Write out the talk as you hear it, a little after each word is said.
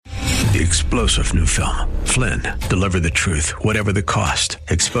The explosive new film, Flynn, deliver the truth, whatever the cost.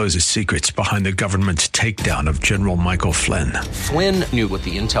 Exposes secrets behind the government's takedown of General Michael Flynn. Flynn knew what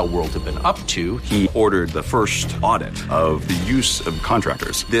the intel world had been up to. He ordered the first audit of the use of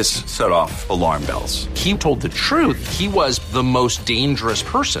contractors. This set off alarm bells. He told the truth. He was the most dangerous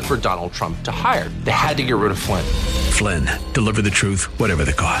person for Donald Trump to hire. They had to get rid of Flynn. Flynn, deliver the truth, whatever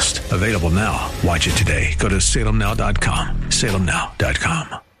the cost. Available now. Watch it today. Go to salemnow.com.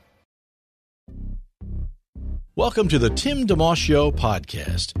 salemnow.com. Welcome to the Tim DeMoss Show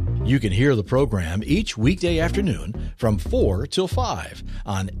podcast. You can hear the program each weekday afternoon from 4 till 5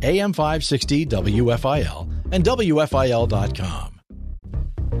 on AM 560 WFIL and WFIL.com.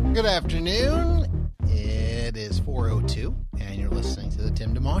 Good afternoon. It is 4:02, and you're listening to the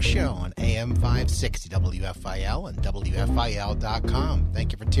Tim DeMoss Show on AM 560 WFIL and WFIL.com.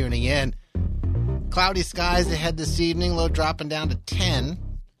 Thank you for tuning in. Cloudy skies ahead this evening, low dropping down to 10.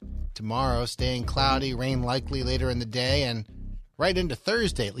 Tomorrow, staying cloudy, rain likely later in the day, and right into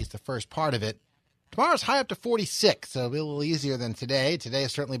Thursday, at least the first part of it. Tomorrow's high up to 46, so it'll be a little easier than today. Today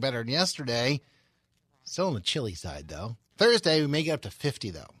is certainly better than yesterday. Still on the chilly side, though. Thursday, we may get up to 50,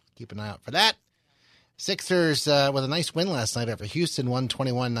 though. Keep an eye out for that. Sixers with a nice win last night over Houston,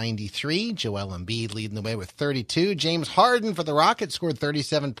 121-93. Joel Embiid leading the way with 32. James Harden for the Rockets scored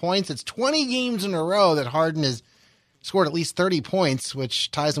 37 points. It's 20 games in a row that Harden has scored at least 30 points, which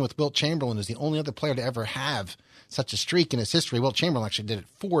ties him with Wilt Chamberlain, who's the only other player to ever have such a streak in his history. Wilt Chamberlain actually did it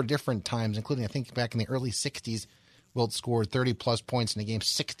 4 different times, including, I think, back in the early 60s. Wilt scored 30-plus points in a game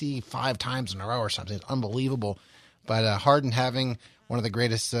 65 times in a row or something. It's unbelievable. But Harden having one of the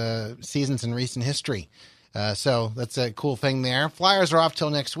greatest seasons in recent history. So that's a cool thing there. Flyers are off till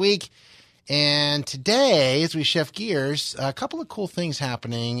next week. And today, as we shift gears, a couple of cool things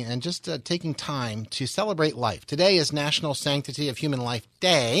happening and just taking time to celebrate life. Today is National Sanctity of Human Life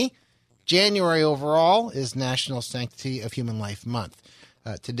Day. January overall is National Sanctity of Human Life Month.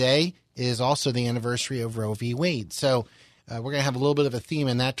 Today is also the anniversary of Roe v. Wade. So we're going to have a little bit of a theme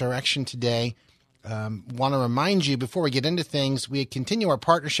in that direction today. Want to remind you, before we get into things, we continue our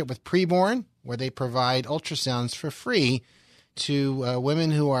partnership with Preborn, where they provide ultrasounds for free to women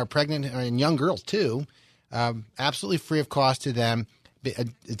who are pregnant and young girls, too. Absolutely free of cost to them.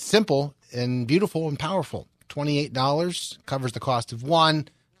 It's simple and beautiful and powerful. $28 covers the cost of one.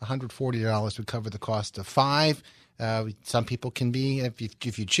 $140 would cover the cost of 5. Some people can be,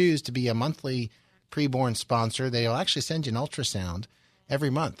 if you choose to be a monthly Preborn sponsor, they'll actually send you an ultrasound every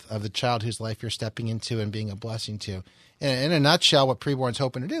month of the child whose life you're stepping into and being a blessing to. In a nutshell, what Preborn's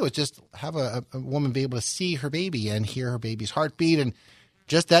hoping to do is just have a woman be able to see her baby and hear her baby's heartbeat. And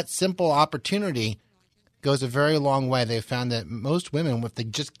just that simple opportunity goes a very long way. They've found that most women, if they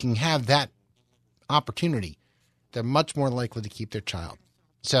just can have that opportunity, they're much more likely to keep their child.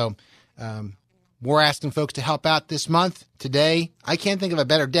 So we're asking folks to help out this month. Today, I can't think of a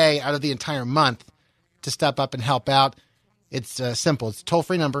better day out of the entire month to step up and help out. It's simple. It's a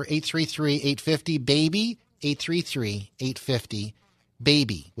toll-free number, 833-850-BABY,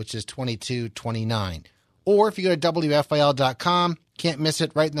 833-850-BABY, which is 2229. Or if you go to WFIL.com, can't miss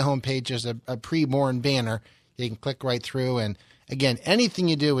it, right in the homepage, there's a Preborn banner. You can click right through. And again, anything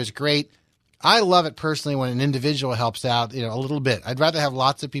you do is great. I love it personally when an individual helps out, a little bit. I'd rather have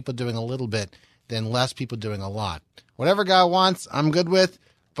lots of people doing a little bit than less people doing a lot. Whatever God wants, I'm good with,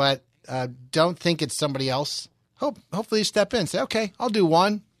 but don't think it's somebody else. Hopefully you step in and say, okay, I'll do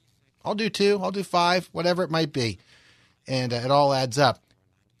 1, I'll do 2, I'll do 5, whatever it might be. And it all adds up.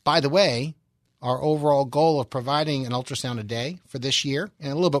 By the way, our overall goal of providing an ultrasound a day for this year,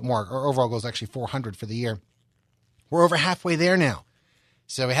 and a little bit more, our overall goal is actually 400 for the year. We're over halfway there now.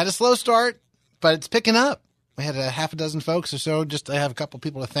 So we had a slow start, but it's picking up. We had a half a dozen folks or so. I have a couple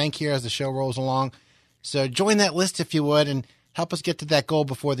people to thank here as the show rolls along. So join that list if you would, and help us get to that goal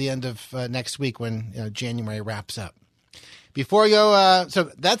before the end of next week when January wraps up. Before we go,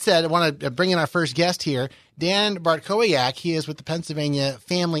 so that said, I want to bring in our first guest here, Dan Bartkowiak. He is with the Pennsylvania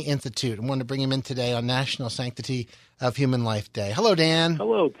Family Institute. I wanted to bring him in today on National Sanctity of Human Life Day. Hello, Dan.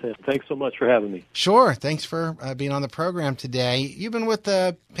 Hello, Tim. Thanks so much for having me. Sure. Thanks for being on the program today. You've been with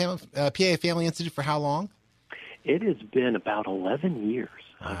the PA Family Institute for how long? It has been about 11 years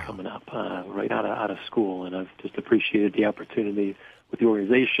coming up, right out of school, and I've just appreciated the opportunity with the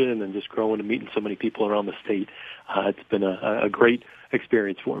organization and just growing and meeting so many people around the state. It's been a great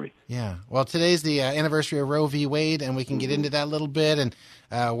experience for me. Yeah. Well, today's the anniversary of Roe v. Wade, and we can get into that a little bit. And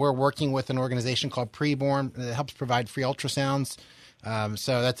we're working with an organization called Preborn that helps provide free ultrasounds.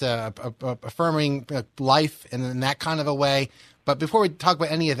 So that's affirming life in that kind of a way. But before we talk about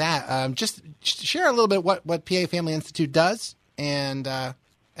any of that, just share a little bit what PA Family Institute does and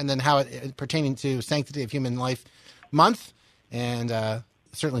and then how it pertaining to Sanctity of Human Life Month, and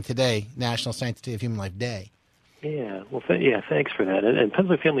certainly today, National Sanctity of Human Life Day. Yeah, well, thanks for that. And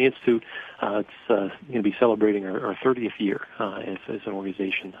Pennsylvania Family Institute, it's going to be celebrating our 30th year as an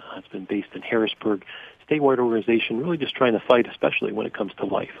organization. It's been based in Harrisburg, statewide organization, really just trying to fight, especially when it comes to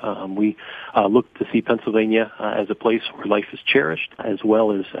life. We look to see Pennsylvania as a place where life is cherished, as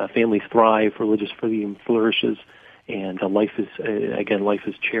well as families thrive, religious freedom flourishes, and life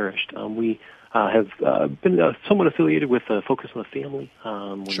is cherished. We have been somewhat affiliated with Focus on the Family.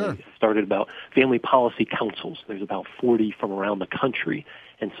 When we started about family policy councils. There's about 40 from around the country,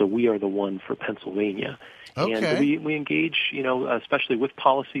 and so we are the one for Pennsylvania. Okay. And we engage, especially with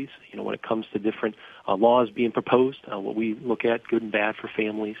policies, when it comes to different laws being proposed, what we look at, good and bad for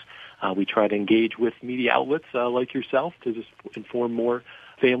families. We try to engage with media outlets like yourself to just inform more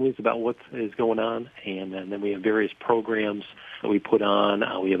families about what is going on, and then we have various programs that we put on.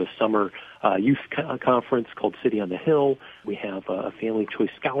 We have a summer youth conference called City on the Hill. We have a Family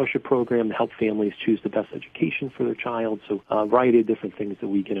Choice Scholarship program to help families choose the best education for their child. So a variety of different things that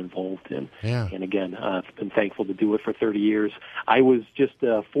we get involved in. Yeah. And again, I've been thankful to do it for 30 years. I was just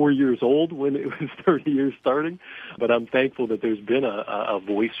 4 years old when it was 30 years starting, but I'm thankful that there's been a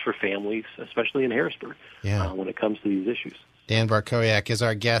voice for families, especially in Harrisburg, when it comes to these issues. Dan Bartkowiak is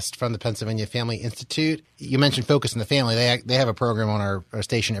our guest from the Pennsylvania Family Institute. You mentioned Focus on the Family. They have a program on our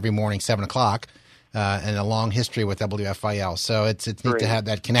station every morning, 7 o'clock, and a long history with WFIL. So it's neat to have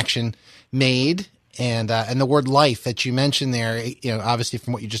that connection made. And the word life that you mentioned there, obviously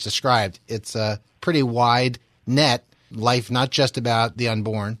from what you just described, it's a pretty wide net. Life, not just about the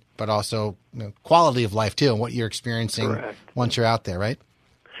unborn, but also quality of life, too, and what you're experiencing once you're out there, right?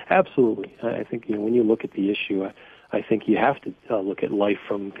 Absolutely. I think when you look at the issue, I think you have to look at life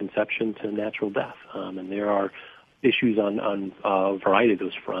from conception to natural death. And there are issues on a variety of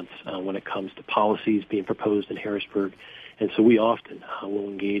those fronts when it comes to policies being proposed in Harrisburg. And so we often will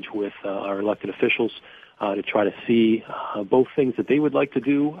engage with our elected officials to try to see both things that they would like to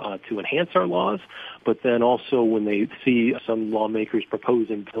do to enhance our laws, but then also when they see some lawmakers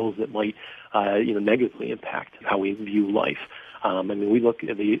proposing bills that might negatively impact how we view life. We look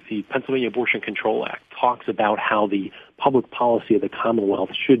at the Pennsylvania Abortion Control Act talks about how the public policy of the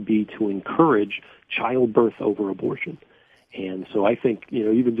Commonwealth should be to encourage childbirth over abortion. And so I think,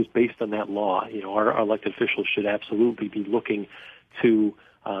 even just based on that law, our elected officials should absolutely be looking to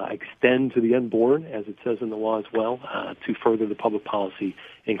extend to the unborn, as it says in the law as well, to further the public policy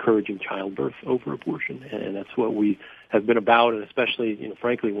encouraging childbirth over abortion. And that's what we have been about, and especially,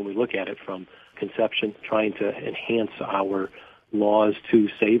 frankly, when we look at it from conception, trying to enhance our laws to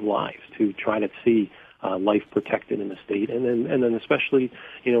save lives, to try to see life protected in the state, and then especially,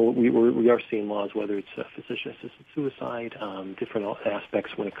 we are seeing laws, whether it's physician-assisted suicide, different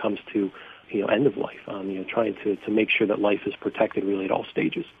aspects when it comes to end of life, trying to make sure that life is protected really at all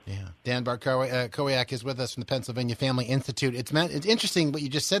stages. Yeah. Dan Bartkowiak is with us from the Pennsylvania Family Institute. It's interesting what you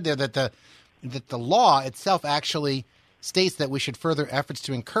just said there, that the law itself actually states that we should further efforts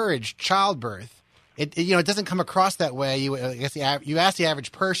to encourage childbirth. It doesn't come across that way. You ask the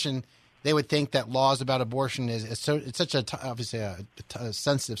average person, they would think that laws about abortion it's such obviously a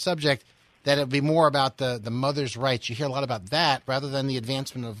sensitive subject that it would be more about the mother's rights. You hear a lot about that rather than the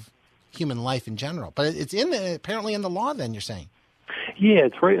advancement of human life in general. But it's apparently in the law. Then you're saying. Yeah,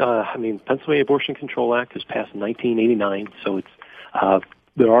 it's right. Pennsylvania Abortion Control Act was passed in 1989, so it's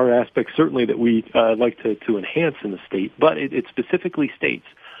there are aspects certainly that we like to enhance in the state, but it specifically states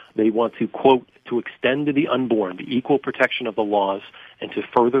they want to, quote, to extend to the unborn the equal protection of the laws and to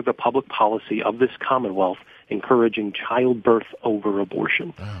further the public policy of this Commonwealth encouraging childbirth over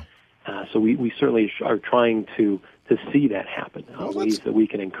abortion. Wow. So we certainly are trying to see that happen, ways that we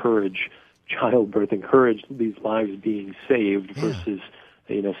can encourage childbirth, encourage these lives being saved versus,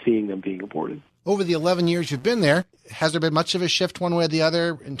 seeing them being aborted. Over the 11 years you've been there, has there been much of a shift one way or the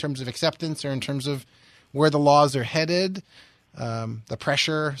other in terms of acceptance or in terms of where the laws are headed? The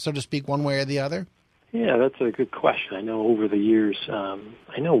pressure, so to speak, one way or the other? Yeah, that's a good question. I know over the years,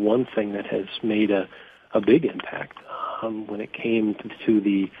 I know one thing that has made a big impact when it came to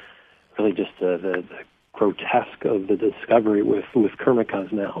the grotesque of the discovery with Kermit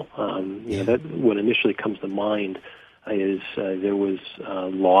Gosnell. That what initially comes to mind is there was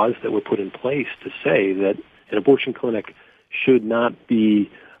laws that were put in place to say that an abortion clinic should not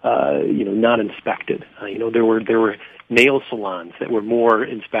be not inspected. There were nail salons that were more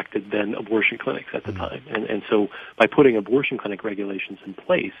inspected than abortion clinics at the time. And so by putting abortion clinic regulations in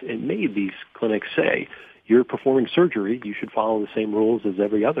place, it made these clinics say, you're performing surgery, you should follow the same rules as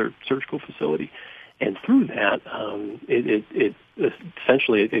every other surgical facility. And through that, it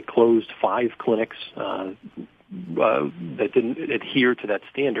essentially closed 5 clinics that didn't adhere to that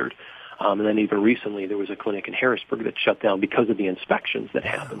standard. And then even recently, there was a clinic in Harrisburg that shut down because of the inspections that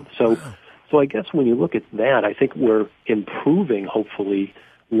happened. So I guess when you look at that, I think we're improving, hopefully,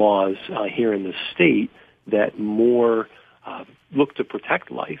 laws here in the state that more look to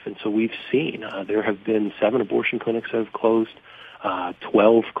protect life. And so we've seen there have been 7 abortion clinics that have closed,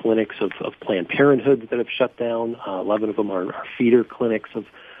 12 clinics of Planned Parenthood that have shut down. 11 of them are feeder clinics,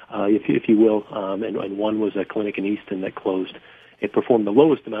 if you will, and one was a clinic in Easton that closed. It performed the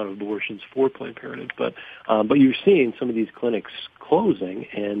lowest amount of abortions for Planned Parenthood, but you're seeing some of these clinics closing,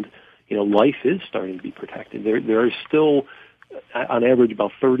 and life is starting to be protected. There are still, on average,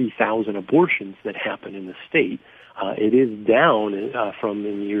 about 30,000 abortions that happen in the state. It is down from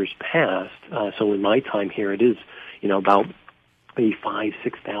in years past. So in my time here, it is about maybe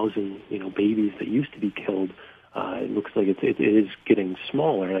 5,000-6,000 babies that used to be killed. It looks like it is getting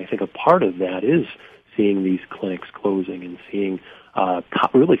smaller, and I think a part of that is seeing these clinics closing and seeing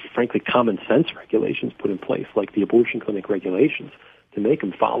really, frankly, common sense regulations put in place, like the abortion clinic regulations, to make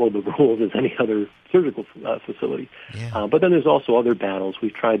them follow the rules as any other surgical facility. Yeah. But then there's also other battles.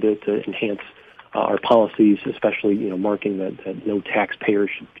 We've tried to enhance our policies, especially marking that no taxpayer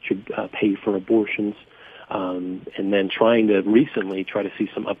should pay for abortions, and then trying to recently try to see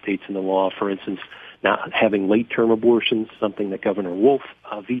some updates in the law. For instance, not having late-term abortions, something that Governor Wolf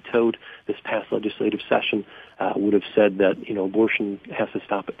vetoed this past legislative session, would have said that abortion has to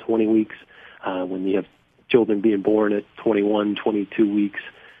stop at 20 weeks when you have children being born at 21, 22 weeks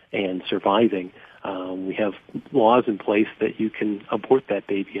and surviving. We have laws in place that you can abort that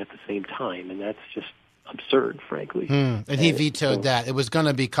baby at the same time, and that's just absurd, frankly. And he vetoed that. It was going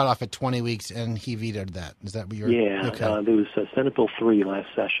to be cut off at 20 weeks, and he vetoed that. Is that what you're... Yeah, okay. There was Senate Bill 3 last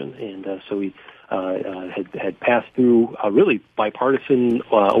session, and so he had passed through really bipartisan,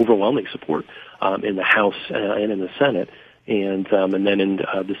 overwhelming support in the House and in the Senate. And then in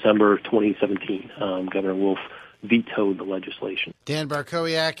December 2017, Governor Wolf vetoed the legislation. Dan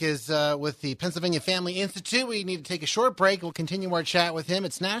Bartkowiak is with the Pennsylvania Family Institute. We need to take a short break. We'll continue our chat with him.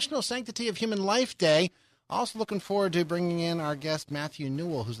 It's National Sanctity of Human Life Day. Also looking forward to bringing in our guest, Matthew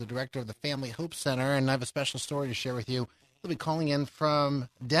Newell, who's the director of the Family Hope Center. And I have a special story to share with you. He'll be calling in from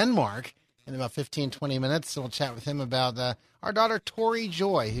Denmark in about 15, 20 minutes. So we'll chat with him about our daughter, Tori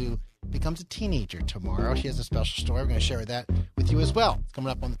Joy, who becomes a teenager tomorrow. She has a special story. We're going to share that with you as well. It's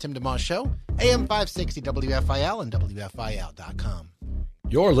coming up on the Tim DeMoss Show, AM 560 WFIL and WFIL.com.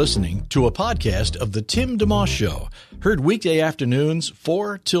 You're listening to a podcast of the Tim DeMoss Show, heard weekday afternoons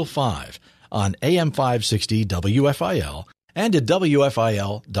 4 till 5 on AM 560 WFIL and at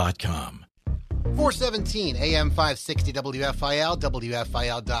WFIL.com. 417 AM 560 WFIL,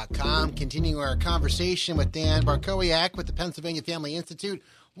 WFIL.com. Continuing our conversation with Dan Bartkowiak with the Pennsylvania Family Institute.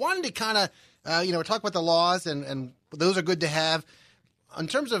 Wanted to kind of, talk about the laws, and those are good to have. In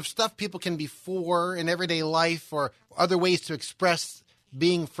terms of stuff people can be for in everyday life or other ways to express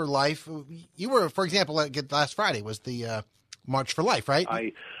being for life, you were, for example, last Friday was the March for Life, right?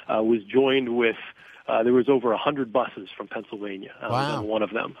 I was joined with, there was over 100 buses from Pennsylvania. I was on one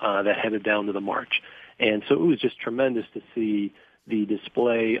of them that headed down to the march. And so it was just tremendous to see the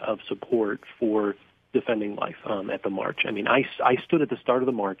display of support for defending life at the march. I mean, I stood at the start of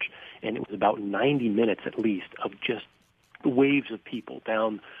the march, and it was about 90 minutes at least of just waves of people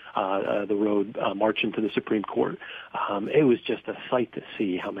down the road marching to the Supreme Court. It was just a sight to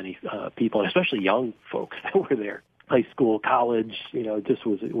see how many people, and especially young folks that were there, high school, college.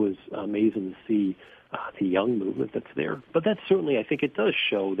 It was amazing to see the young movement that's there. But that certainly, I think it does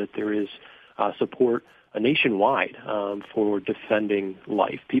show that there is support nationwide for defending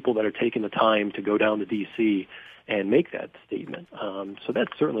life. People that are taking the time to go down to D.C. and make that statement. So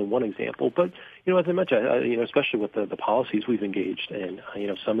that's certainly one example. But, as I mentioned, especially with the policies we've engaged in,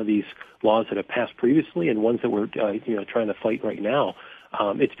 some of these laws that have passed previously and ones that we're, trying to fight right now,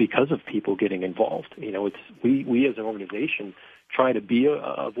 it's because of people getting involved. We as an organization try to be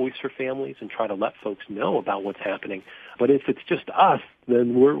a voice for families and try to let folks know about what's happening. But if it's just us,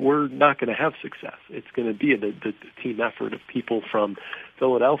 then we're not going to have success. It's going to be the team effort of people from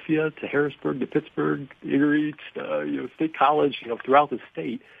Philadelphia to Harrisburg to Pittsburgh, Erie, State College, throughout the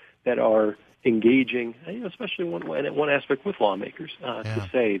state that are engaging, especially one aspect with lawmakers, to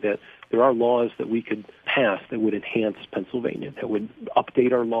say that there are laws that we could pass that would enhance Pennsylvania, that would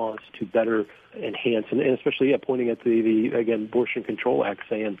update our laws to better enhance, and especially pointing at the Abortion Control Act,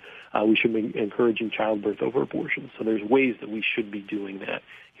 saying we should be encouraging childbirth over abortion. So there's ways that we should be doing that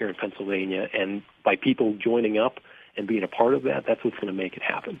here in Pennsylvania, and by people joining up and being a part of that, that's what's going to make it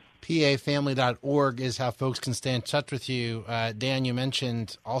happen. PAFamily.org is how folks can stay in touch with you. Dan, you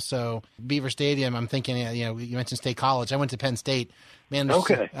mentioned also Beaver Stadium. I'm thinking, you mentioned State College. I went to Penn State.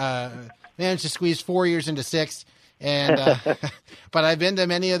 Managed to squeeze 4 years into 6. And but I've been to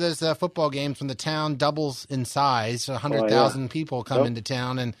many of those football games when the town doubles in size. 100,000 people come into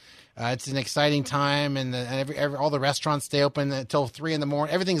town, and it's an exciting time. And all the restaurants stay open until 3 a.m.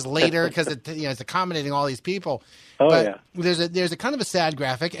 Everything's later because it's accommodating all these people. There's a kind of a sad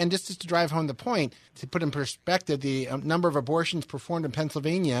graphic, and just to drive home the point, to put in perspective, the number of abortions performed in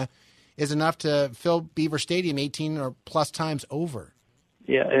Pennsylvania is enough to fill Beaver Stadium 18 or plus times over.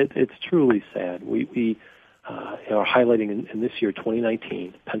 Yeah, it's truly sad. We are highlighting in this year,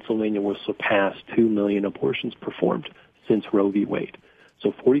 2019, Pennsylvania will surpass 2 million abortions performed since Roe v. Wade.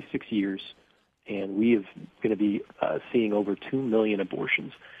 So 46 years, and we are going to be seeing over 2 million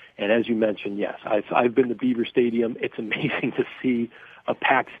abortions. And as you mentioned, yes, I've been to Beaver Stadium. It's amazing to see a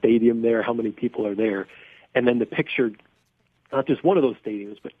packed stadium there, how many people are there. And then the picture, not just one of those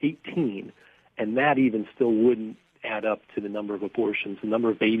stadiums, but 18, and that even still wouldn't add up to the number of abortions, the number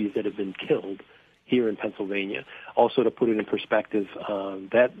of babies that have been killed here in Pennsylvania. Also, to put it in perspective,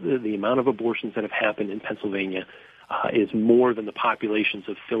 that the amount of abortions that have happened in Pennsylvania is more than the populations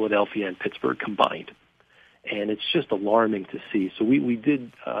of Philadelphia and Pittsburgh combined. And it's just alarming to see. So we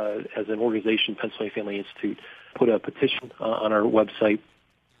did, as an organization, Pennsylvania Family Institute, put a petition on our website.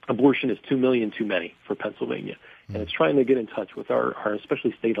 Abortion is 2 million too many for Pennsylvania. And it's trying to get in touch with our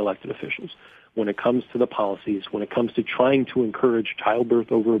especially state elected officials when it comes to the policies, when it comes to trying to encourage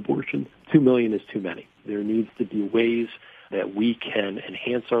childbirth over abortion. 2 million is too many. There needs to be ways that we can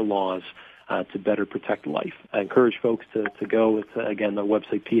enhance our laws to better protect life. I encourage folks to go. It's, again, the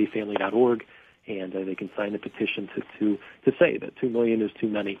website, PAFamily.org, and they can sign a petition to say that 2 million is too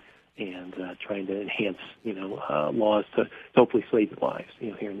many, and trying to enhance, laws to hopefully save lives,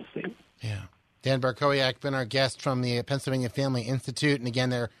 here in the state. Yeah. Dan Bartkowiak, been our guest from the Pennsylvania Family Institute, and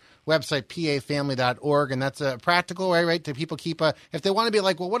again, their website, PAFamily.org, and that's a practical way, right, to people keep if they want to be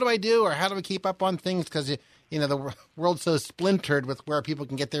like, well, what do I do, or how do we keep up on things, because, the world's so splintered with where people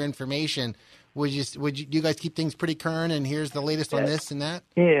can get their information. Would you guys keep things pretty current, and here's the latest on this and that?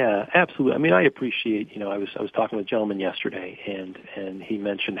 Yeah, absolutely. I mean, I appreciate, I was talking with a gentleman yesterday, and he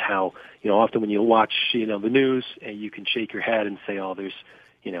mentioned how, often when you watch, the news, and you can shake your head and say, oh, there's,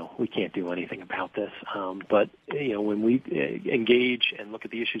 we can't do anything about this. But, when we engage and look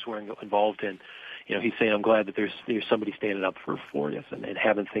at the issues we're involved in, he's saying, I'm glad that there's somebody standing up for us and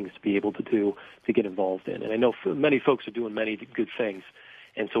having things to be able to get involved in. And I know many folks are doing many good things.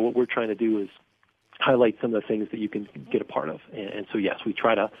 And so what we're trying to do is highlight some of the things that you can get a part of. And so, yes, we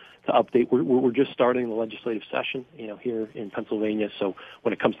try to update. We're just starting the legislative session, here in Pennsylvania. So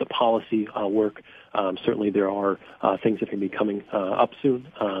when it comes to policy work, certainly there are things that can be coming up soon.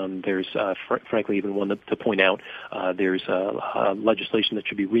 There's, frankly, even one to point out. There's legislation that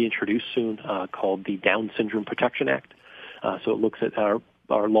should be reintroduced soon called the Down Syndrome Protection Act. So it looks at our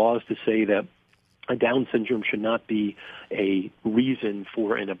laws to say that Down syndrome should not be a reason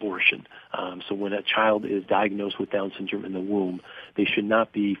for an abortion. So when a child is diagnosed with Down syndrome in the womb, they should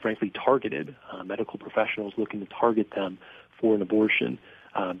not be, frankly, targeted. Medical professionals looking to target them for an abortion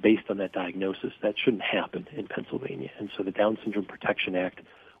based on that diagnosis. That shouldn't happen in Pennsylvania. And so the Down Syndrome Protection Act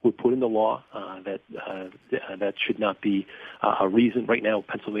would put in the law that should not be a reason. Right now,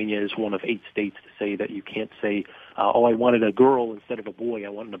 Pennsylvania is one of 8 states to say that you can't say, I wanted a girl instead of a boy, I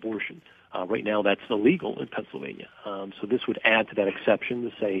want an abortion. Right now, that's illegal in Pennsylvania. So this would add to that exception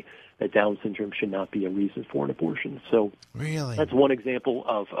to say that Down syndrome should not be a reason for an abortion. So really, that's one example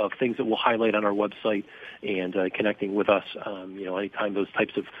of things that we'll highlight on our website and connecting with us. Anytime those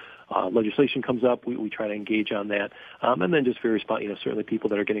types of legislation comes up, we try to engage on that. And then just various, certainly people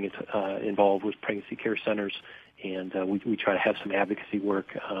that are getting involved with pregnancy care centers. And we try to have some advocacy work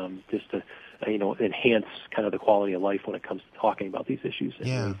just to, enhance kind of the quality of life when it comes to talking about these issues.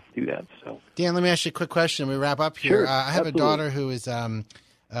 And do that. So, Dan, let me ask you a quick question. We wrap up here. Sure, I have absolutely. a daughter who is going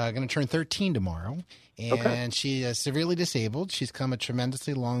to turn 13 tomorrow. And she is severely disabled. She's come a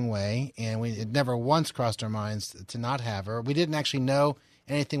tremendously long way. And it never once crossed our minds to not have her. We didn't actually know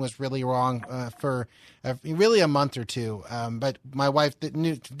anything was really wrong for really a month or two. But my wife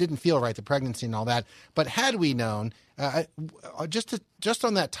didn't feel right, the pregnancy and all that. But had we known, just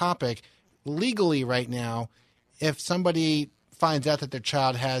on that topic, legally right now, if somebody finds out that their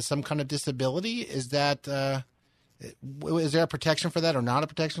child has some kind of disability, is there a protection for that or not a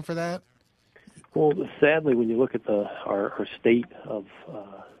protection for that? Well, sadly, when you look at our state of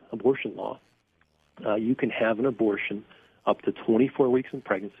abortion law, you can have an abortion up to 24 weeks in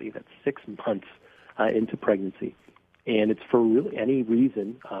pregnancy. That's 6 months into pregnancy. And it's for really any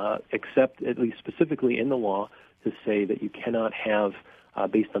reason, except at least specifically in the law, to say that you cannot have,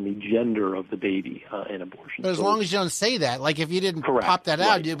 based on the gender of the baby, an abortion. But as long as you don't say that, like if you didn't pop that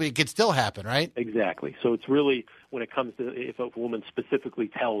out, it could still happen, right? Exactly. So it's really, when it comes to if a woman specifically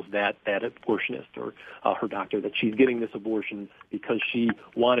tells that abortionist or her doctor that she's getting this abortion because she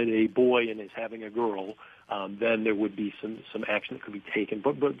wanted a boy and is having a girl, then there would be some action that could be taken.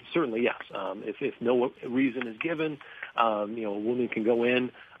 But certainly, yes. If no reason is given, a woman can go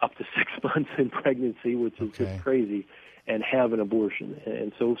in up to 6 months in pregnancy, which is just crazy, and have an abortion.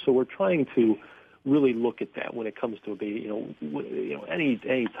 And so we're trying to really look at that when it comes to a baby.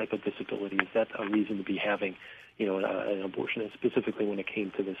 Any type of disability, is that a reason to be having an abortion? And specifically when it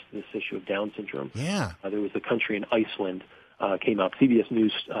came to this issue of Down syndrome. Yeah. There was a country in Iceland. Came out. CBS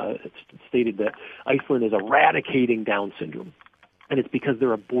News stated that Iceland is eradicating Down syndrome, and it's because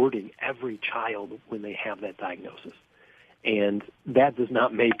they're aborting every child when they have that diagnosis. And that does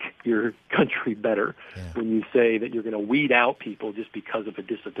not make your country better when you say that you're going to weed out people just because of a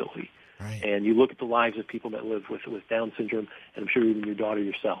disability. Right. And you look at the lives of people that live with Down syndrome, and I'm sure even your daughter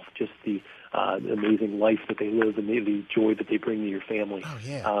yourself, just the amazing life that they live and the joy that they bring to your family. Oh,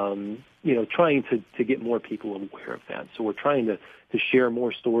 yeah. Trying to get more people aware of that. So we're trying to share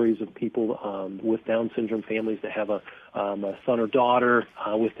more stories of people with Down syndrome, families that have a son or daughter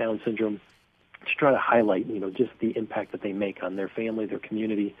with Down syndrome, to try to highlight, just the impact that they make on their family, their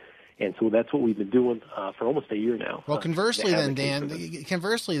community. And so that's what we've been doing for almost a year now. Well, conversely then, Dan,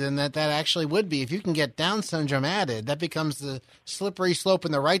 that actually would be, if you can get Down syndrome added, that becomes the slippery slope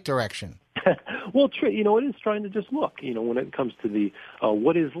in the right direction. Well, it is trying to just look, when it comes to the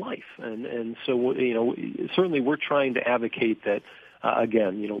what is life. And so, certainly we're trying to advocate that,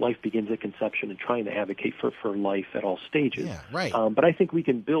 again, life begins at conception, and trying to advocate for life at all stages. Yeah, right. But I think we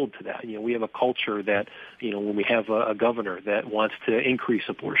can build to that. We have a culture that, when we have a governor that wants to increase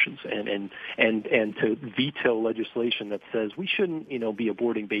abortions and to veto legislation that says we shouldn't, be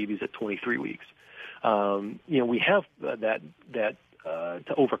aborting babies at 23 weeks. We have that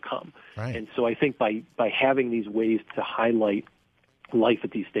to overcome. Right. And so I think by having these ways to highlight life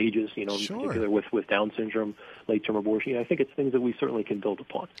at these stages, in particular with Down syndrome, late-term abortion, I think it's things that we certainly can build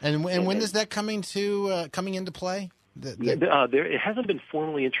upon. And when is that coming into play? It hasn't been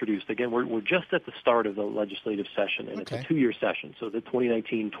formally introduced. Again, we're just at the start of the legislative session, and it's a 2-year session, so the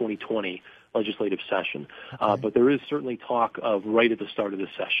 2019-2020 legislative session. But there is certainly talk of right at the start of the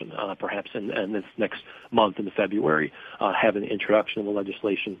session, perhaps in this next month in February, having the introduction of the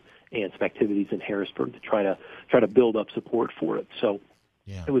legislation and some activities in Harrisburg to try to build up support for it. So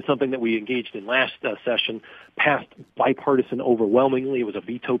it was something that we engaged in last session, passed bipartisan overwhelmingly. It was a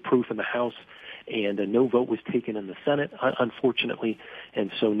veto proof in the House, and no vote was taken in the Senate, unfortunately.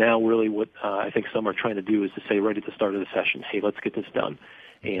 And so now really what I think some are trying to do is to say right at the start of the session, hey, let's get this done.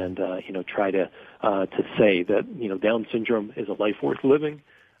 And, try to say that, Down syndrome is a life worth living,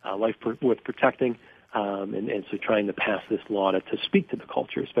 life worth protecting. And so trying to pass this law to speak to the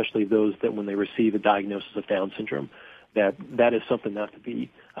culture, especially those that when they receive a diagnosis of Down syndrome, that is something not to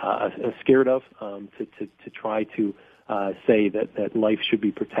be scared of, to try to say that life should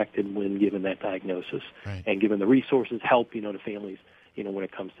be protected when given that diagnosis, and given the resources, help, to families, when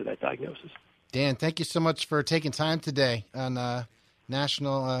it comes to that diagnosis. Dan, thank you so much for taking time today on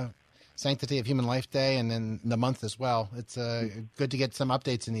National Sanctity of Human Life Day, and then the month as well. It's good to get some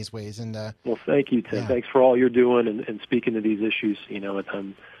updates in these ways. And well, thank you, Tim. Yeah. Thanks for all you're doing and speaking to these issues.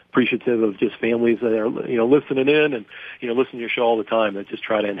 I'm appreciative of just families that are listening in and listening to your show all the time that just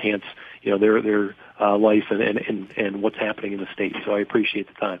try to enhance their life and what's happening in the state. So I appreciate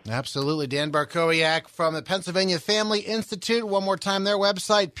the time. Absolutely. Dan Barkowiak from the Pennsylvania Family Institute. One more time, their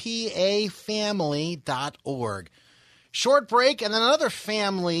website, pafamily.org. Short break, and then another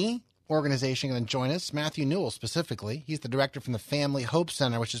family organization going to join us, Matthew Newell specifically. He's the director from the Family Hope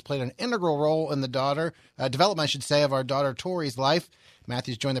Center, which has played an integral role in the development, of our daughter Tori's life.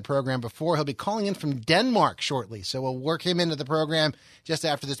 Matthew's joined the program before. He'll be calling in from Denmark shortly, so we'll work him into the program just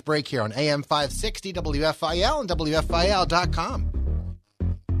after this break here on AM 560 WFIL and WFIL.com.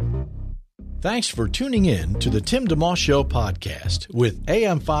 Thanks for tuning in to the Tim DeMoss Show podcast with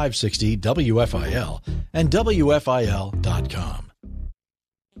AM 560 WFIL and WFIL.com.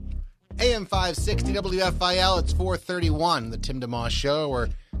 AM 560 WFIL, it's 4:31, the Tim DeMoss Show. We're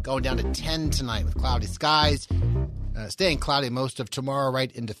going down to 10 tonight with cloudy skies. Staying cloudy most of tomorrow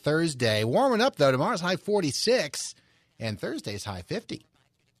right into Thursday. Warming up, though. Tomorrow's high 46, and Thursday's high 50.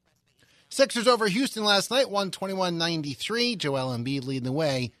 Sixers over Houston last night, 121-93. Joel Embiid leading the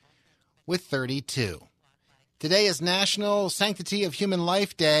way with 32. Today is National Sanctity of Human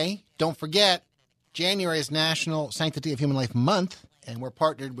Life Day. Don't forget, January is National Sanctity of Human Life Month, and we're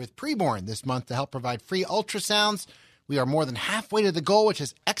partnered with Preborn this month to help provide free ultrasounds. We are more than halfway to the goal, which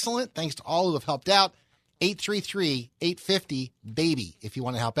is excellent. Thanks to all who have helped out. 833-850-BABY if you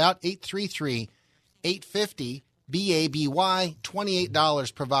want to help out. 833-850-BABY.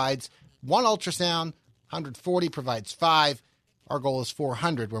 $28 provides one ultrasound. $140 provides 5. Our goal is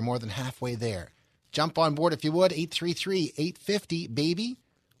 400. We're more than halfway there. Jump on board if you would. 833-850-BABY.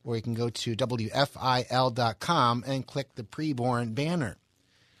 Or you can go to WFIL.com and click the Preborn banner.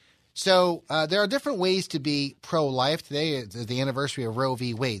 So there are different ways to be pro-life. Today is the anniversary of Roe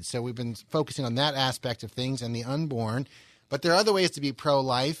v. Wade. So we've been focusing on that aspect of things and the unborn. But there are other ways to be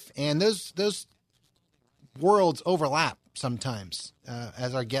pro-life, and those worlds overlap sometimes.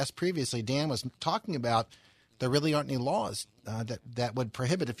 As our guest previously, Dan, was talking about, there really aren't any laws that would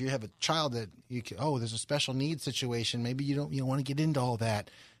prohibit if you have a child that you can, there's a special needs situation. Maybe you don't want to get into all that.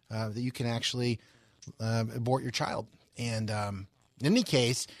 That you can actually abort your child. And in any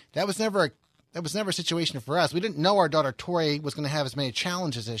case, that was never a situation for us. We didn't know our daughter Tori was going to have as many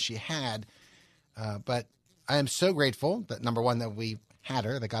challenges as she had. But I am so grateful that, number one, that we had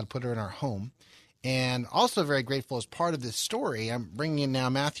her, that God put her in our home. And also very grateful as part of this story, I'm bringing in now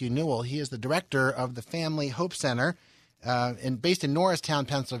Matthew Newell. He is the director of the Family Hope Center based in Norristown,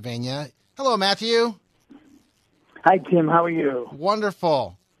 Pennsylvania. Hello, Matthew. Hi, Tim. How are you?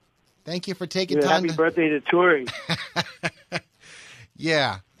 Wonderful. Thank you for taking time. Happy birthday to Tori.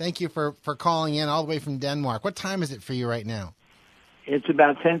 Yeah. Thank you for calling in all the way from Denmark. What time is it for you right now? It's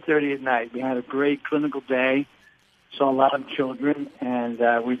about 10:30 at night. We had a great clinical day. Saw a lot of children, and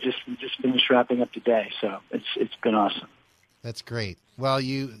we just finished wrapping up today. So it's been awesome. That's great. Well,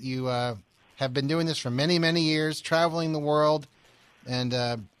 you have been doing this for many, many years, traveling the world, and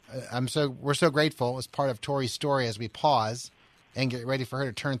we're so grateful as part of Tori's story as we pause and get ready for her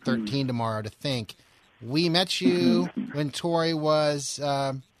to turn 13 tomorrow, to think we met you when Tori was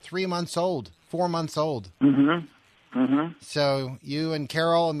 4 months old. Mm-hmm. Mm-hmm. So you and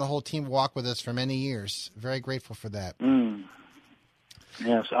Carol and the whole team walked with us for many years. Very grateful for that.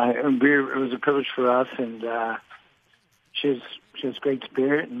 Yes, it was a privilege for us, and she has great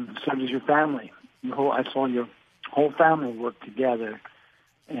spirit, and so does your family. I saw your whole family work together,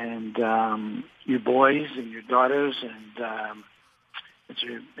 and your boys and your daughters, and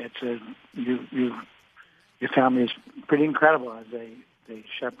your family is pretty incredible as they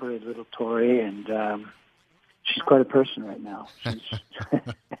shepherd little Tori, and she's quite a person right now.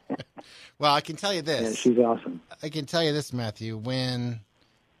 Well, I can tell you this. Yeah, she's awesome. I can tell you this, Matthew. When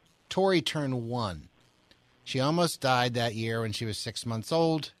Tori turned 1, she almost died that year when she was 6 months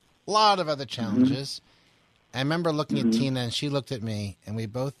old. A lot of other challenges. I remember looking at Tina, and she looked at me, and we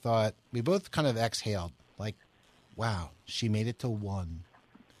both kind of exhaled, like, wow, she made it to 1.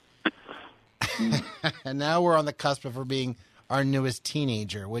 And now we're on the cusp of her being our newest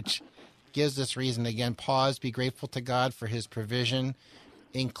teenager, which gives us reason to, again, pause, be grateful to God for his provision,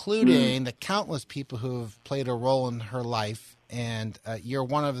 including the countless people who have played a role in her life. And you're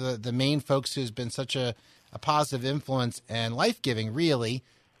one of the main folks who's been such a positive influence and life-giving, really.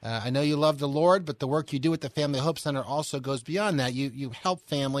 I know you love the Lord, but the work you do at the Family Hope Center also goes beyond that. You help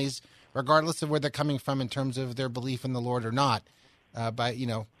families, regardless of where they're coming from in terms of their belief in the Lord or not, by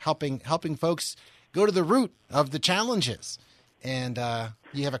helping folks go to the root of the challenges. And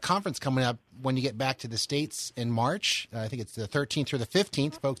you have a conference coming up when you get back to the States in March. I think it's the 13th through the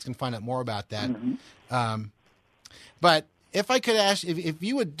 15th. Folks can find out more about that. But if I could ask, if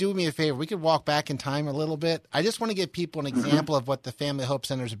you would do me a favor, we could walk back in time a little bit. I just want to give people an example of what the Family Hope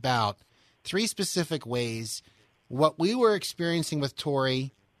Center is about. 3 specific ways, what we were experiencing with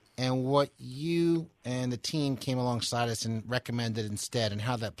Tori and what you and the team came alongside us and recommended instead, and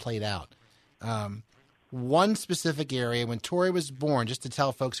how that played out. One specific area, when Tori was born, just to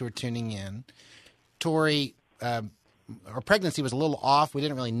tell folks who are tuning in, Tori, her pregnancy was a little off. We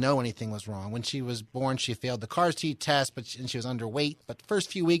didn't really know anything was wrong. When she was born, she failed the CARS-T test, and she was underweight. But the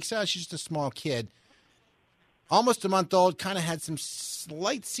first few weeks, she's just a small kid. Almost a month old, kind of had some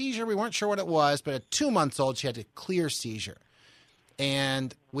slight seizure. We weren't sure what it was, but at 2 months old, she had a clear seizure.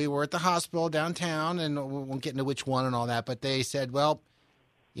 And we were at the hospital downtown, and we won't get into which one and all that, but they said, well,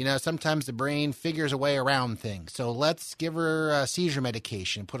 sometimes the brain figures a way around things. So let's give her seizure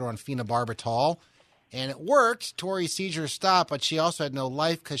medication, put her on phenobarbital. And it worked. Tori's seizure stopped, but she also had no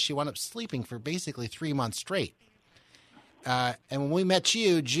life because she wound up sleeping for basically 3 months straight. And when we met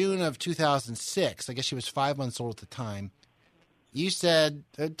you, June of 2006, I guess she was 5 months old at the time, you said,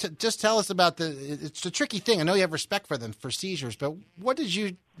 just tell us about it's a tricky thing. I know you have respect for them, for seizures, but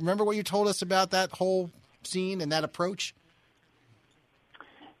remember what you told us about that whole scene and that approach?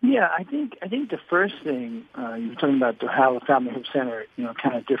 Yeah, I think the first thing you were talking about how the Family Hope Center,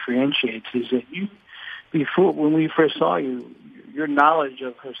 kind of differentiates is that when we first saw you, your knowledge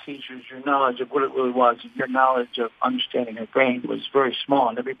of her seizures, your knowledge of what it really was, and your knowledge of understanding her brain was very small,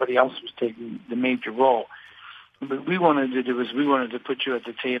 and everybody else was taking the major role. What we wanted to do is we wanted to put you at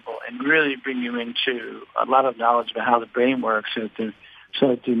the table and really bring you into a lot of knowledge about how the brain works, so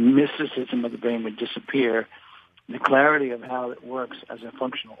that the mysticism of the brain would disappear, the clarity of how it works as a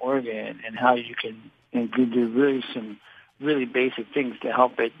functional organ, and how you can do really some really basic things to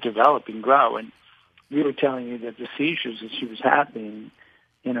help it develop and grow. And we were telling you that the seizures that she was having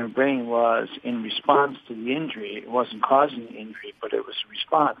in her brain was in response to the injury. It wasn't causing the injury, but it was a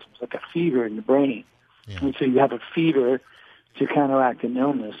response. It was like a fever in the brain. Yeah. And so you have a fever to counteract an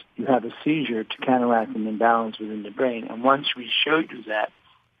illness. You have a seizure to counteract an imbalance within the brain. And once we showed you that,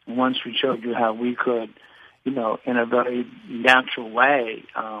 and once we showed you how we could, in a very natural way,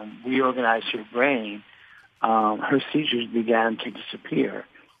 reorganize her brain, her seizures began to disappear.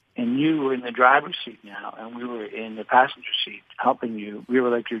 And you were in the driver's seat now, and we were in the passenger seat helping you. We were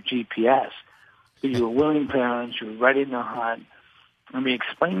like your GPS. So you were willing parents, you were ready to hunt, and we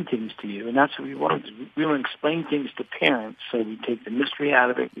explained things to you. And that's what we wanted to do. We want to explain things to parents, so we take the mystery out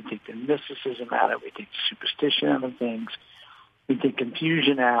of it, we take the mysticism out of it, we take the superstition out of things, we take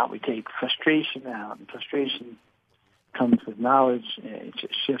confusion out, we take frustration out. And frustration comes with knowledge, it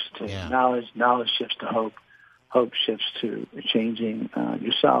shifts to knowledge, knowledge shifts to hope. Hope shifts to changing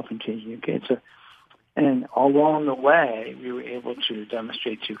yourself and changing your kids. And along the way, we were able to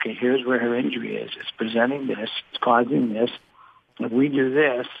demonstrate to you, okay, here's where her injury is. It's presenting this. It's causing this. If we do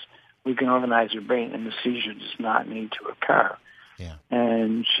this, we can organize her brain, and the seizure does not need to occur. Yeah.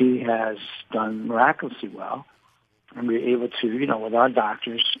 And she has done miraculously well. And we were able to, with our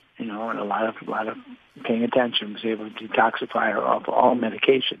doctors, and a lot of paying attention, was able to detoxify her of all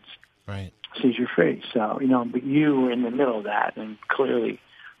medications. Right. Seizure free. So, but you were in the middle of that and clearly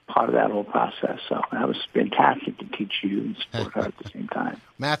part of that whole process. So that was fantastic to teach you and support her at the same time.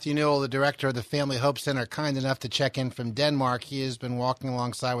 Matthew Newell, the director of the Family Hope Center, kind enough to check in from Denmark. He has been walking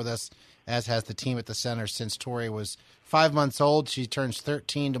alongside with us, as has the team at the center, since Tori was 5 months old. She turns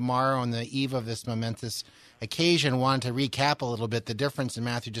 13 tomorrow on the eve of this momentous occasion. Wanted to recap a little bit. The difference in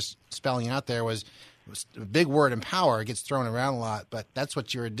Matthew just spelling out there was a big word, empower. It gets thrown around a lot, but that's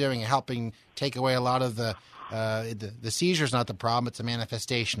what you were doing, helping take away a lot of the seizure's not the problem; it's a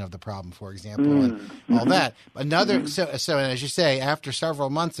manifestation of the problem, for example, and all that. Another so as you say, after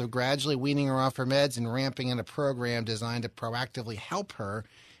several months of gradually weaning her off her meds and ramping in a program designed to proactively help her,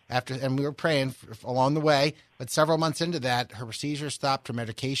 and we were praying along the way, but several months into that, her seizures stopped, her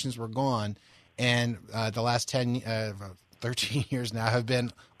medications were gone, and the last 13 years now have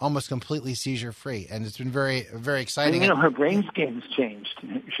been almost completely seizure-free, and it's been very, very exciting. And, her brain scans changed.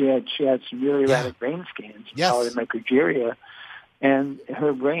 She had some really erratic brain scans, called microgyria, and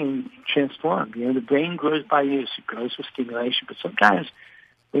her brain transformed. The brain grows by use; it grows with stimulation. But sometimes,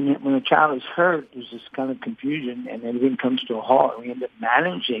 when a child is hurt, there's this kind of confusion, and everything comes to a halt. We end up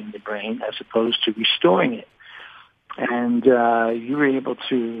managing the brain as opposed to restoring it. And you were able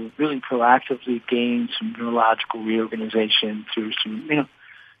to really proactively gain some neurological reorganization through some,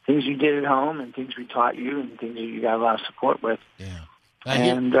 things you did at home and things we taught you and things that you got a lot of support with. Yeah.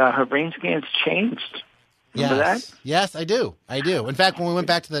 And her brain scans changed. Remember that? Yes, I do. In fact, when we went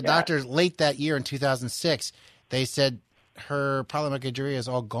back to the doctor late that year in 2006, they said her polymicrogyria is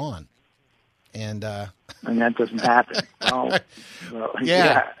all gone. And that doesn't happen.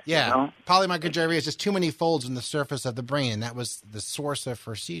 Polymicrogyria is just too many folds in the surface of the brain, and that was the source of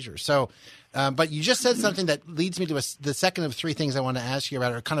her seizure. So, but you just said something that leads me to the second of three things I want to ask you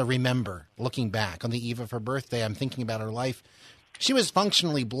about, or kind of remember, looking back on the eve of her birthday. I'm thinking about her life. She was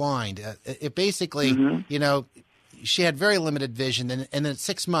functionally blind. It basically, she had very limited vision. And then at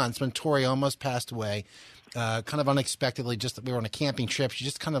 6 months, when Tori almost passed away, kind of unexpectedly, just we were on a camping trip, she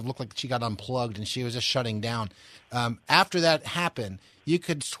just kind of looked like she got unplugged and she was just shutting down. After that happened, you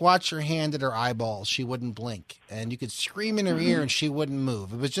could swatch her hand at her eyeballs, she wouldn't blink, and you could scream in her ear and she wouldn't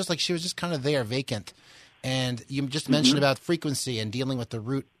move. It was just like she was just kind of there, vacant. And you just mentioned about frequency and dealing with the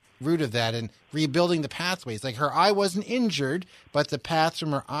root of that and rebuilding the pathways. Like, her eye wasn't injured, but the path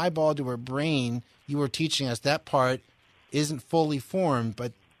from her eyeball to her brain, you were teaching us that part isn't fully formed,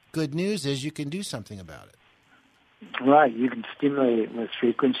 but good news is you can do something about it. Right, you can stimulate it with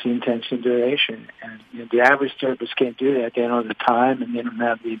frequency, intention, duration, and the average therapist can't do that. They don't have the time, and they don't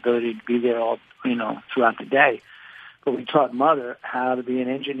have the ability to be there all throughout the day. But we taught Mother how to be an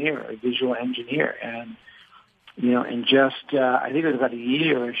engineer, a visual engineer, and in just I think it was about a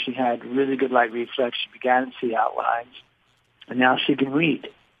year, she had really good light reflex. She began to see outlines, and now she can read.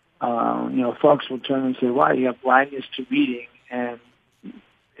 folks will turn and say, wow, you have blindness to reading, and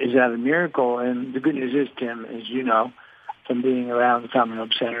is that a miracle? And the good news is, Tim, as you know, from being around the Family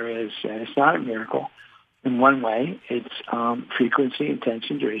Hope Center, is it's not a miracle. In one way, it's frequency,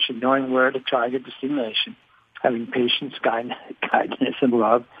 intention, duration, knowing where to target the stimulation, having patience, kindness, and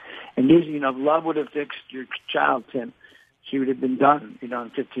love. And usually, love would have fixed your child, Tim. She would have been done,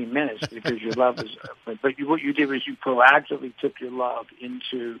 in 15 minutes because your love is. But what you did was you proactively took your love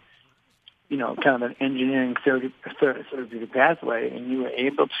into, kind of an engineering therapeutic pathway, and you were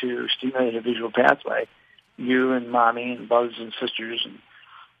able to stimulate a visual pathway. You and mommy and brothers and sisters,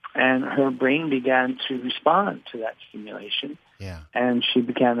 and her brain began to respond to that stimulation. Yeah. And she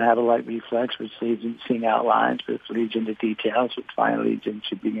began to have a light reflex, which leads into seeing outlines, which leads into details, which finally leads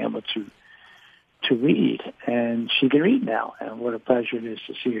into being able to read. And she can read now, and what a pleasure it is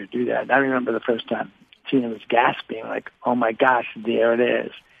to see her do that. And I remember the first time Tina was gasping, like, oh my gosh, there it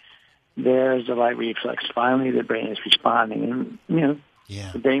is. There's the light reflex. Finally, the brain is responding. And,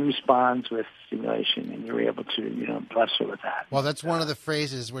 the brain responds with stimulation, and you're able to, bless her with that. Well, that's one of the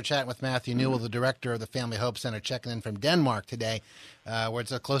phrases. We're chatting with Matthew Newell, the director of the Family Hope Center, checking in from Denmark today, where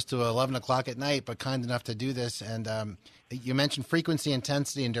it's close to 11 o'clock at night, but kind enough to do this. And you mentioned frequency,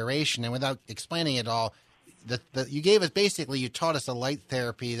 intensity, and duration, and without explaining it all, you gave us basically, you taught us a light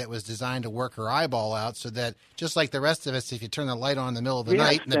therapy that was designed to work her eyeball out so that just like the rest of us, if you turn the light on in the middle of the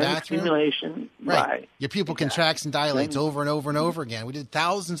night in the bathroom, stimulation, right. Your pupil contracts and dilates over and over and over again. We did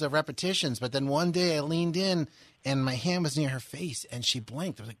thousands of repetitions, but then one day I leaned in and my hand was near her face and she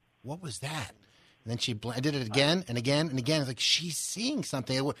blinked. I was like, what was that? And then I did it again and again and again. It's like she's seeing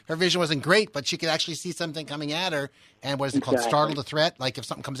something. Her vision wasn't great, but she could actually see something coming at her. And what is it called? Startled a threat? Like if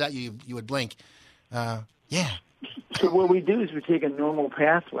something comes at you, you would blink. Yeah. So what we do is we take a normal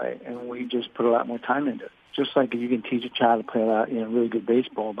pathway and we just put a lot more time into it. Just like you can teach a child to play a lot, really good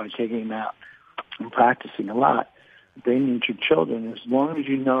baseball by taking him out and practicing a lot. Brain injured children, as long as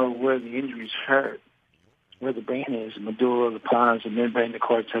you know where the injuries hurt, where the brain is, the medulla, the pons, the midbrain, the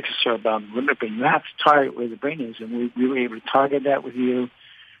cortex, the cerebellum, the limbic brain, you have to target where the brain is. And we were able to target that with you.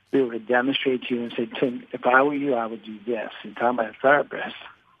 We were able to demonstrate to you and say, Tim, if I were you, I would do this. And tell my therapist,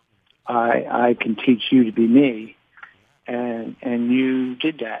 I can teach you to be me, and you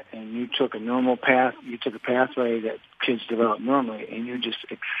did that, and you took a normal path, you took a pathway that kids develop normally, and you just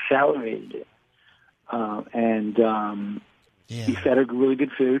accelerated it, you fed her really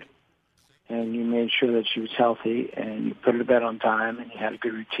good food, and you made sure that she was healthy, and you put her to bed on time, and you had a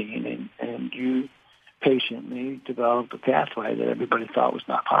good routine, and you patiently developed a pathway that everybody thought was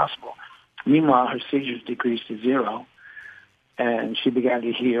not possible. Meanwhile, her seizures decreased to 0, and she began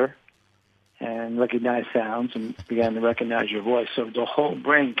to hear and recognize sounds and began to recognize your voice. So the whole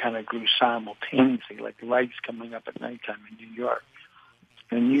brain kind of grew simultaneously, like lights coming up at nighttime in New York.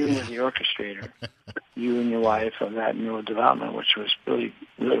 And you were the orchestrator, you and your wife, of that neurodevelopment, which was really,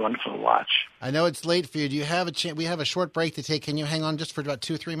 really wonderful to watch. I know it's late for you. Do you have we have a short break to take. Can you hang on just for about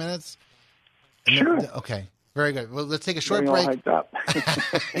 2-3 minutes? Sure. Okay. Very good. Well, let's take a short break.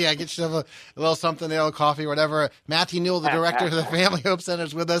 Yeah, get yourself a little something, coffee, or whatever. Matthew Newell, the director of the Family Hope Center,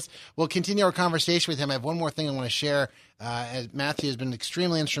 is with us. We'll continue our conversation with him. I have one more thing I want to share. Matthew has been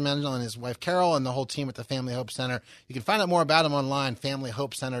extremely instrumental, and his wife Carol and the whole team at the Family Hope Center. You can find out more about him online,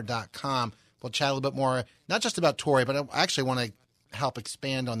 familyhopecenter.com. We'll chat a little bit more, not just about Tori, but I actually want to help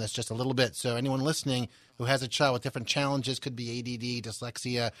expand on this just a little bit. So anyone listening who has a child with different challenges, could be ADD,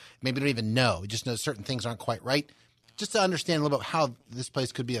 dyslexia, maybe don't even know, just know certain things aren't quite right, just to understand a little bit how this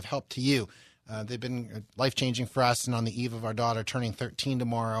place could be of help to you. They've been life-changing for us, and on the eve of our daughter turning 13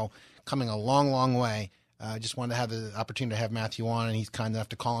 tomorrow, coming a long, long way. I just wanted to have the opportunity to have Matthew on, and he's kind enough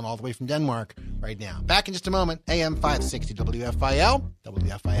to call in all the way from Denmark right now. Back in just a moment, AM 560 WFIL,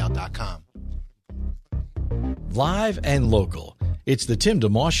 WFIL.com. Live and local. It's the Tim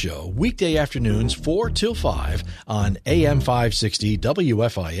DeMoss Show, weekday afternoons 4 till 5 on AM 560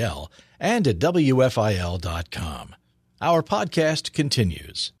 WFIL and at WFIL.com. Our podcast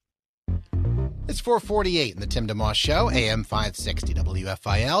continues. It's 4:48 in the Tim DeMoss Show, AM 560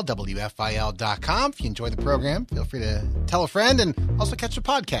 WFIL, WFIL.com. If you enjoy the program, feel free to tell a friend and also catch the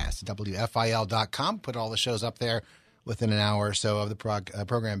podcast at WFIL.com. Put all the shows up there within an hour or so of the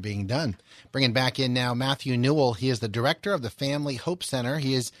program being done. Bringing back in now Matthew Newell. He is the director of the Family Hope Center.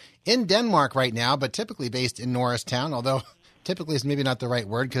 He is in Denmark right now, but typically based in Norristown, although typically is maybe not the right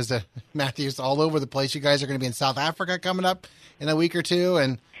word because Matthew's all over the place. You guys are going to be in South Africa coming up in a week or two,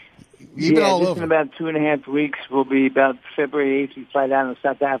 and you've been all over. In about 2.5 weeks, we'll be about February 8th. We fly down to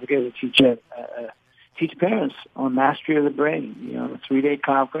South Africa to teach parents on mastery of the brain. A 3-day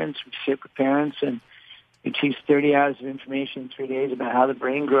conference. We sit with parents and We teach 30 hours of information in 3 days about how the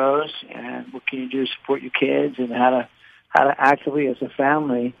brain grows and what can you do to support your kids and how to actively as a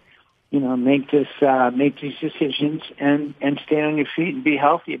family, make these decisions and stand on your feet and be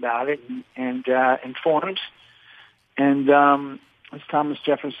healthy about it and informed. And as Thomas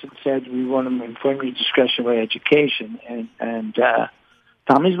Jefferson said, we want to inform your discretion by education. And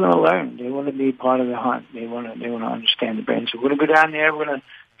Tommy's going to learn. They want to be part of the hunt. They want to understand the brain. So we're going to go down there. We're going to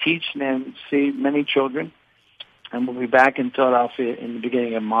teach and see many children. And we'll be back in Philadelphia in the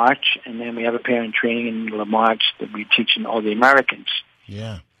beginning of March. And then we have a parent training in the middle of March that we're teaching all the Americans.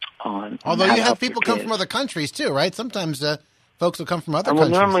 Yeah. Although you have people come from other countries too, right? Sometimes folks will come from other countries.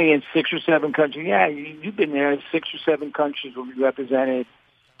 Well, normally in 6 or 7 countries. Yeah, you've been there. 6 or 7 countries will be represented.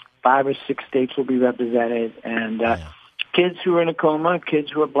 5 or 6 states will be represented. And kids who are in a coma,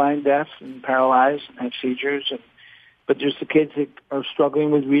 kids who are blind, deaf, and paralyzed and have seizures. But there's the kids that are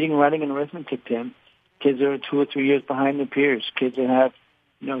struggling with reading, writing, and arithmetic, Tim. Kids that are 2 or 3 years behind their peers. Kids that have,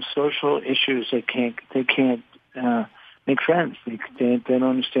 social issues. They can't make friends. They don't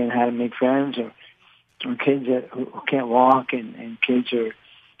understand how to make friends, or kids who can't walk, and kids are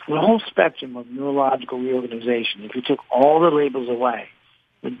the whole spectrum of neurological reorganization. If you took all the labels away,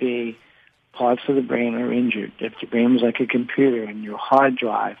 it would be parts of the brain are injured. If the brain was like a computer and your hard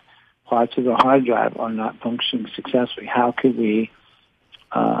drive, parts of the hard drive are not functioning successfully, how could we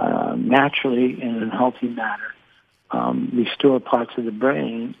naturally, in a healthy manner, restore parts of the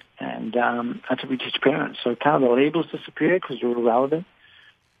brain? And that's what we teach parents. So kind of the labels disappear because they're irrelevant.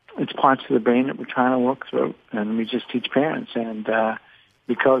 It's parts of the brain that we're trying to work through, and we just teach parents. And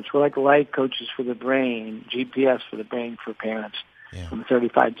we coach. We're like life coaches for the brain, GPS for the brain for parents from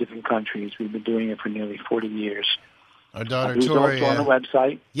 35 different countries. We've been doing it for nearly 40 years. Our daughter Tori, also on the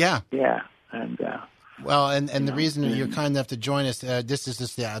website. Yeah. And and the reason you're kind enough to join us, this is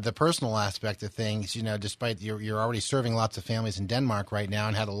just the personal aspect of things. Despite you're already serving lots of families in Denmark right now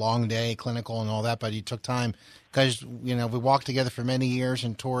and had a long day, clinical and all that, but you took time because we walked together for many years.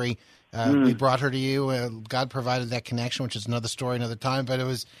 And Tori, we brought her to you. God provided that connection, which is another story, another time. But it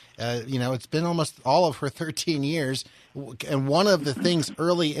was, it's been almost all of her 13 years. And one of the things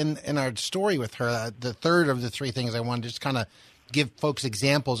early in our story with her, the third of the 3 things I wanted to just kind of give folks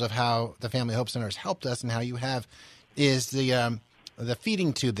examples of how the Family Hope Center has helped us and how you have, is the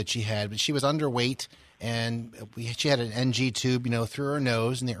feeding tube that she had. But she was underweight, and she had an NG tube, through her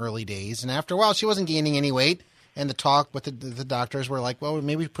nose in the early days. And after a while, she wasn't gaining any weight. And the talk with the doctors were like, well,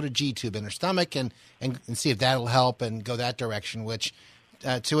 maybe put a G tube in her stomach and see if that'll help and go that direction.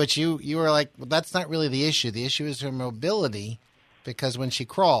 To which you were like, well, that's not really the issue. The issue is her mobility. Because when she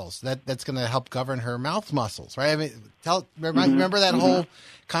crawls, that's going to help govern her mouth muscles, right? I mean, remember that whole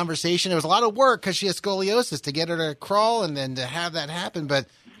conversation? It was a lot of work because she has scoliosis to get her to crawl and then to have that happen. But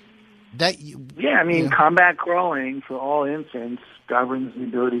combat crawling for all infants governs the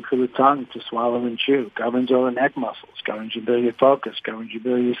ability for the tongue to swallow and chew, governs all the neck muscles, governs your ability to focus, governs your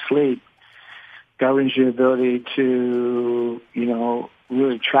ability to sleep, governs your ability to,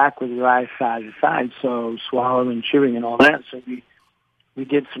 really track with your eyes side to side, so swallowing and chewing and all that. So we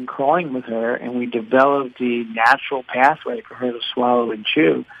did some crawling with her, and we developed the natural pathway for her to swallow and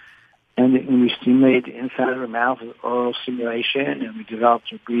chew. And we stimulated the inside of her mouth with oral stimulation, and we developed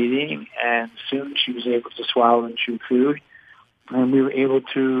her breathing, and soon she was able to swallow and chew food. And we were able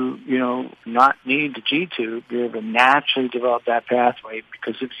to, not need the G-tube. We were able to naturally develop that pathway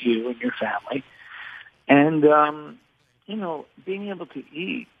because of you and your family. And, being able to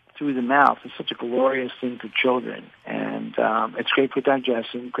eat through the mouth is such a glorious thing for children. And it's great for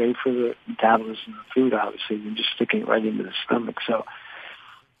digestion, great for the metabolism of food, obviously, than just sticking it right into the stomach. So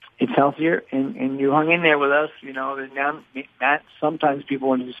it's healthier, and you hung in there with us. Now sometimes people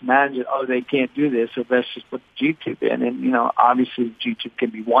want to just manage it. Oh, they can't do this, so let's just put the G-tube in. And, obviously the G-tube can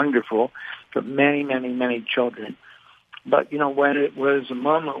be wonderful for many, many, many children. But, when it was a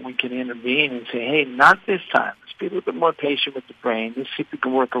moment we can intervene and say, hey, not this time. Let's be a little bit more patient with the brain. Let's see if we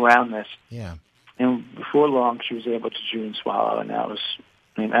can work around this. Yeah. And before long, she was able to chew and swallow, and that was...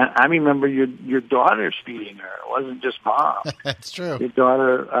 I remember your daughter feeding her. It wasn't just mom. That's true. Your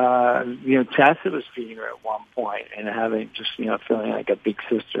daughter, Tessa was feeding her at one point and having just, feeling like a big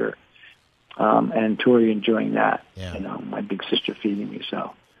sister. And Tori enjoying that. Yeah. My big sister feeding me.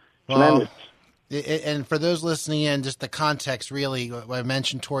 So, tremendous. And for those listening in, just the context, really, I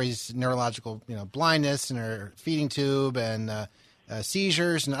mentioned Tori's neurological, blindness and her feeding tube and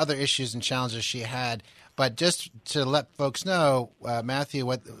seizures and other issues and challenges she had. But just to let folks know,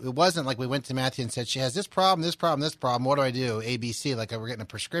 Matthew, it wasn't like we went to Matthew and said, she has this problem, this problem, this problem. What do I do? ABC, like we're getting a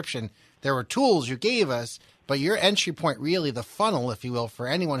prescription. There were tools you gave us, but your entry point, really the funnel, if you will, for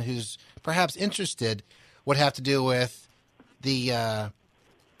anyone who's perhaps interested, would have to do with the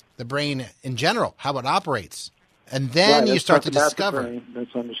brain in general, how it operates. And then you start to discover.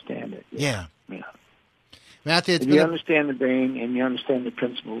 Let's understand it. Yeah. Yeah. Matthew, if you understand the brain and you understand the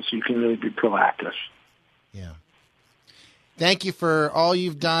principles, you can really be proactive. Yeah. Thank you for all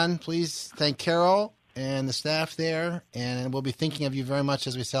you've done. Please thank Carol and the staff there. And we'll be thinking of you very much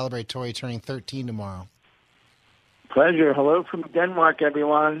as we celebrate Tori turning 13 tomorrow. Pleasure. Hello from Denmark,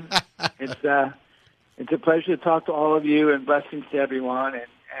 everyone. It's a pleasure to talk to all of you, and blessings to everyone,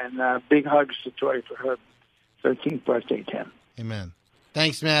 and big hugs to Tori for her 13th birthday, Tim. Amen.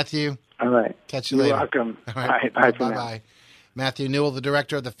 Thanks, Matthew. All right. Catch you later. You're welcome. All right. Bye for now. Bye-bye. Matthew Newell, the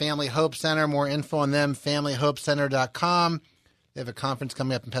director of the Family Hope Center. More info on them, familyhopecenter.com. They have a conference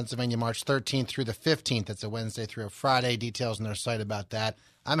coming up in Pennsylvania March 13th through the 15th. It's a Wednesday through a Friday. Details on their site about that.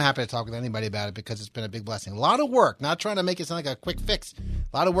 I'm happy to talk with anybody about it because it's been a big blessing. A lot of work. Not trying to make it sound like a quick fix.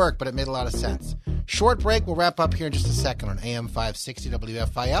 A lot of work, but it made a lot of sense. Short break. We'll wrap up here in just a second on AM 560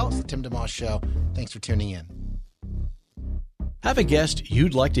 WFIL. It's the Tim DeMoss Show. Thanks for tuning in. Have a guest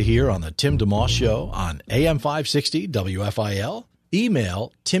you'd like to hear on the Tim DeMoss Show on AM 560 WFIL?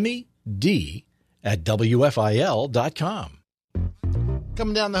 Email timmyd@wfil.com.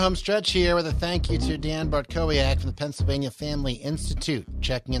 Coming down the home stretch here with a thank you to Dan Bartkowiak from the Pennsylvania Family Institute,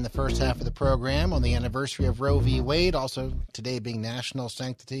 checking in the first half of the program on the anniversary of Roe v. Wade, also today being National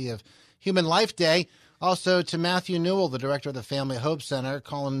Sanctity of Human Life Day. Also to Matthew Newell, the director of the Family Hope Center,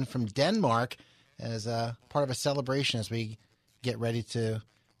 calling from Denmark as a part of a celebration as we get ready to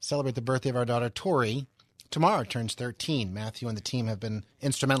celebrate the birthday of our daughter, Tori. Tomorrow turns 13. Matthew and the team have been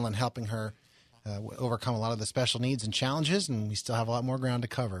instrumental in helping her overcome a lot of the special needs and challenges, and we still have a lot more ground to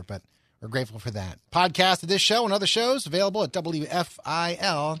cover, but we're grateful for that. Podcast of this show and other shows available at WFIL.com.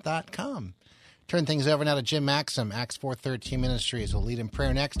 Turn things over now to Jim Maxim, Acts 4:13 Ministries, will lead in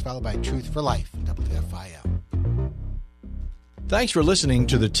prayer next, followed by Truth for Life, WFIL. Thanks for listening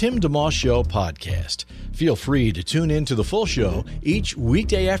to the Tim DeMoss Show podcast. Feel free to tune in to the full show each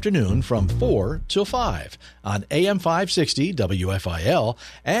weekday afternoon from 4 till 5 on AM 560 WFIL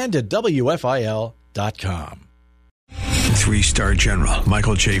and at WFIL.com. 3-star General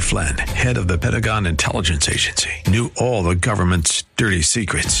Michael J. Flynn, head of the Pentagon Intelligence Agency, knew all the government's dirty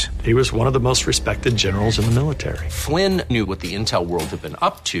secrets. He was one of the most respected generals in the military. Flynn knew what the intel world had been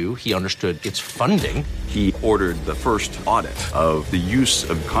up to. He understood its funding. He ordered the first audit of the use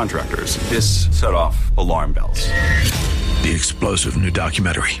of contractors. This set off alarm bells. The explosive new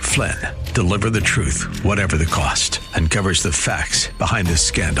documentary, Flynn, Deliver the Truth, Whatever the Cost, uncovers the facts behind this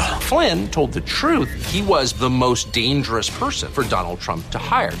scandal. Flynn told the truth. He was the most dangerous person for Donald Trump to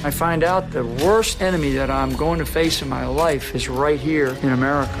hire. I find out the worst enemy that I'm going to face in my life is right here in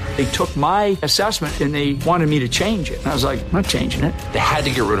America. They took my assessment and they wanted me to change it. And I was like, I'm not changing it. They had to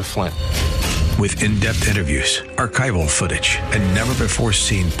get rid of Flynn. With in-depth interviews, archival footage, and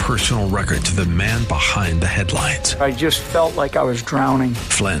never-before-seen personal records of the man behind the headlines. I just felt like I was drowning.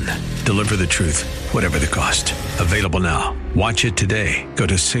 Flynn, Deliver the Truth, Whatever the Cost. Available now. Watch it today. Go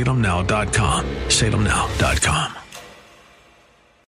to salemnow.com. salemnow.com.